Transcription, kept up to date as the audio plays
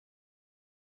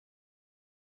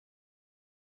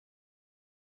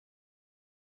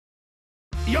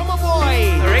Yo, my boy,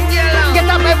 ring your alarm. Get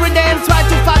up every day and try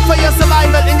to fight for your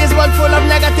survival in this world full of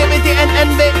negativity and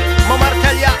envy. MOMAR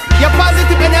tell ya, your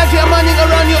positive energy are running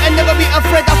around you and never be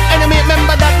afraid of enemy.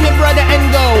 Remember that, me brother,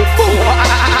 and go.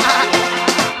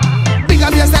 Big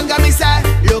up yourself, got me say.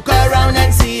 Look around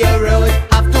and see your road.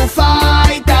 Have to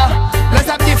fight, let's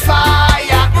have the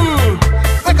fire.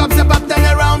 Wake up, step up, turn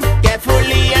around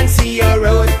carefully and see your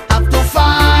road. Have to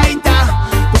fight,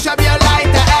 push up your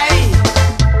lighter, hey.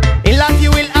 In life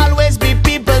you will always be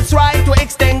people try to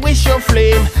extinguish your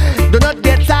flame. Do not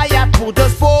get tired, put a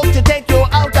spoke to take you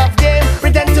out of game.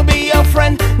 Pretend to be your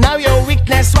friend, now your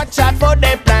weakness, watch out for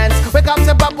their plans. Wake up,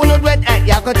 step up, not wet, hey,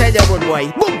 ya go tell you good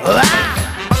boy. Boom!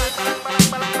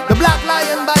 The black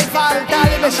lion by fall,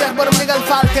 talib sheikh borom legal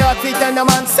fall, teot fit and the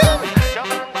man sing.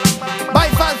 By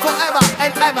fall forever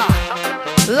and ever,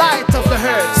 light of the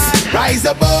hearts. Rise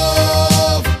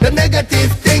above the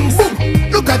negative things.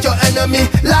 Boom. Look at your enemy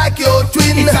like your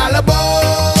twin. It's all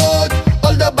about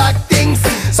all the bad things.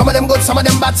 Some of them good, some of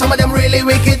them bad, some of them really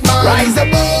wicked, man. Rise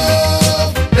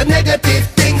above the negative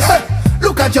things.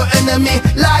 Look at your enemy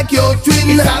like your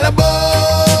twin. It's all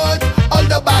about all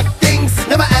the bad things.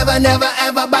 Never ever, never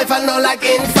ever by fall no like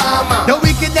informer. The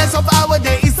wickedness of our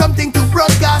day is something to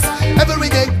broadcast. Every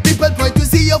day people try to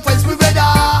see your face with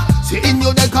radar. See in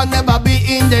you they can never be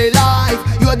in their life.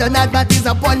 You're the night but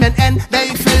disappointment and they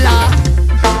feel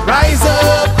Rise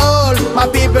up all, my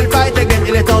people fight again.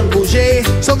 Il est temps de bouger,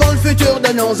 sauvons le futur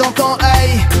de nos enfants.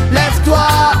 Hey, lève-toi,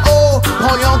 oh,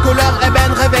 prends en couleur, et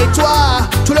ben réveille-toi.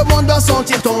 Tout le monde doit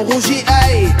sentir ton rougi.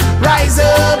 Hey, rise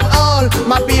up all,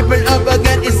 my people up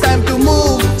again. It's time to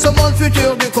move, sauvons le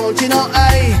futur du continent.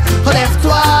 Hey,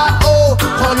 relève-toi, oh,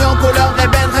 prends en couleur, et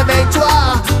ben réveille-toi.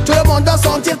 Tout le monde doit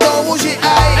sentir ton rougi.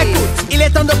 Hey, écoute, il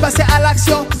est temps de passer à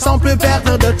l'action sans plus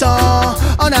perdre de temps.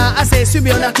 On a assez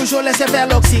subi, on a toujours laissé faire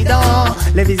l'Occident.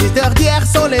 Les visiteurs d'hier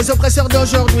sont les oppresseurs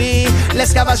d'aujourd'hui.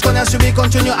 L'esclavage qu'on a subi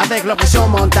continue avec l'oppression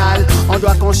mentale. On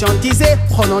doit conscientiser,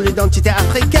 prenons l'identité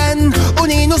africaine.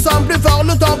 Unis, nous sommes plus forts,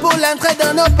 luttons pour l'entrée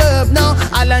de nos peuples. Non,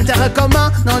 à l'intérêt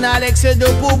commun, non à l'excès de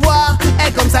pouvoir.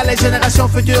 Et comme ça, les générations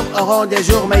futures auront des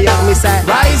jours meilleurs. Message.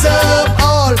 Rise up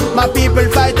all, my people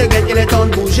fight again. Il est temps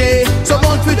de bouger,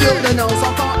 sauvons le futur de nos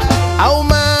enfants.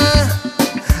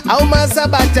 Aw ma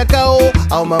sabata kao,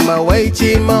 aw mama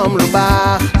weichi mam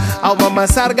luba, aw mama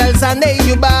sargal sanay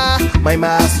yuba, may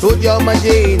ma studio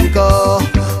majin ko,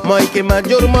 moy ki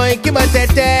majur moy ki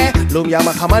matete, lumya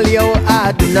makamalyo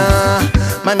aduna,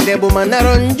 mande bu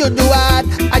manaron juduat,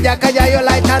 aja kaya yo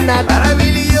lai tanat,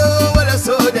 barabiliyo wala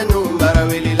sodanum,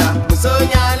 barabilila,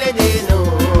 musonyale deno,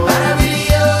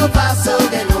 barabiliyo paso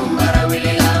denum,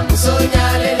 barabilila,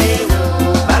 musonyale deno,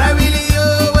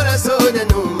 barabiliyo wala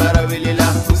sodanum, barabilila.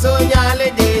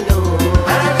 Soñale de no,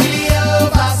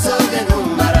 maravillo paso de no,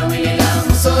 maravilla,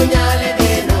 soñale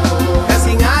de no,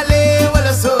 casingale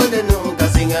wala so de no,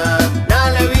 casinga,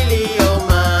 nala wilio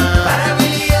ma,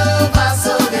 maravillo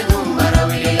paso de no,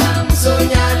 maravilla,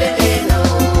 soñale de no,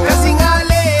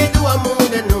 casingale du amu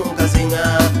de no, casinga,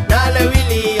 nala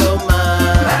wilio ma,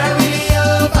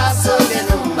 maravillo paso de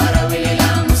no, maravilla,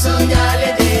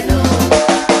 soñale de no.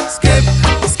 Skip,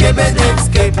 skip it,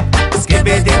 skip, skip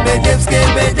it, skip,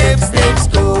 skip it.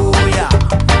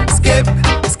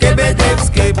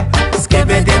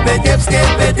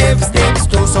 Steps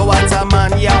too. So what's a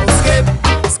man, yo? Skip,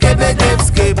 skip it,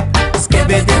 skip, skip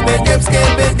it,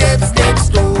 skip it, steps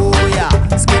too, yeah.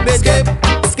 Skip it, skip,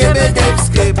 skip it,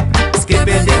 skip, skip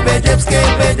it,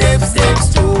 skip it,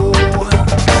 steps too.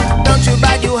 Don't you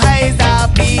bad you haze I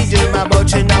feed you, my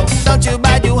but you know. Don't you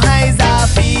bad you haze I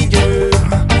feed you.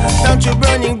 Don't you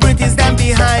burning British stand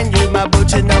behind you, my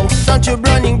but you know. Don't you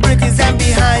burning British stand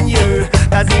behind you.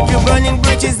 Cause if you burning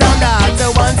bridges down, that's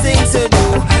the one thing to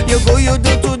do. You go, you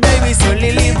do today, we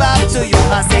surely live up to you.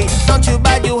 I say, don't you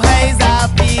bad you haze I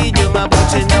feed you, my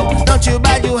but you know. Don't you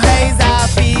bad you haze I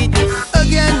feed you.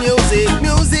 Again music,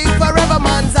 music forever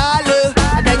man's all.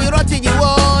 Then you rot it you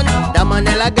on, the man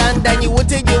elegant, then you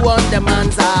would you on, the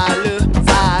man's all.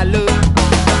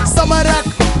 Summer rock,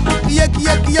 yek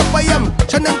payam.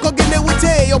 Chanang ko gine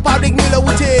wute, yo parig nila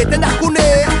wute. Tanak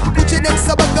kune, kuchinek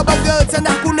sa baga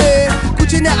tanak kune.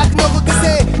 Kuchine akno ko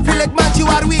kasi, feel like man you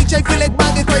are weak. I feel like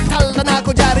bagay ko tal na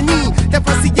ko jarni.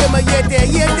 Tepa si yema yete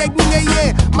ni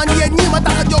ye. Man ye ni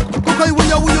mataka jok, kukoy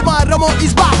wuyo ma ramo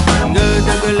is back.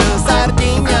 Ngedagalo sar